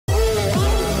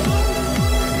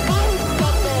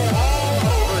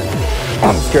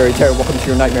I'm a scary terror, welcome to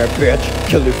your nightmare, bitch.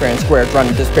 Kill your friend square, drown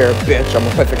in despair, bitch. I'm a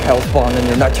perfect hell spawn and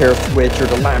your night terror switch. You're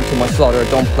the lamb to my slaughter,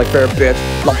 don't play fair,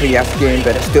 bitch. Lumpy ass game,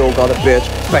 but I still got a bitch.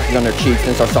 Smacking on her cheeks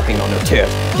and start sucking on her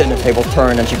tits. Then the tables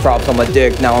turn and she frobs on my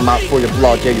dick. Now I'm out for your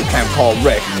blood, yeah, you can't call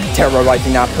Rick.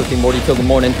 Terrorizing, not cooking Morty till the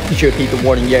morning. You should heed the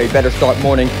warning, yeah, you better start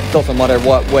mourning. Doesn't matter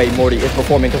what way Morty is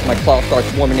performing, cause my claws start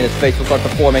swarming and his face will start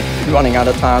performing. You're running out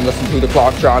of time, listen to the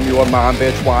clock chime. You are mine,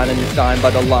 bitch, whine, and you sign by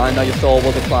the line. Now your soul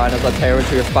will decline as I tear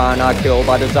into your spine. I kill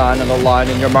by design and a line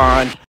in your mind.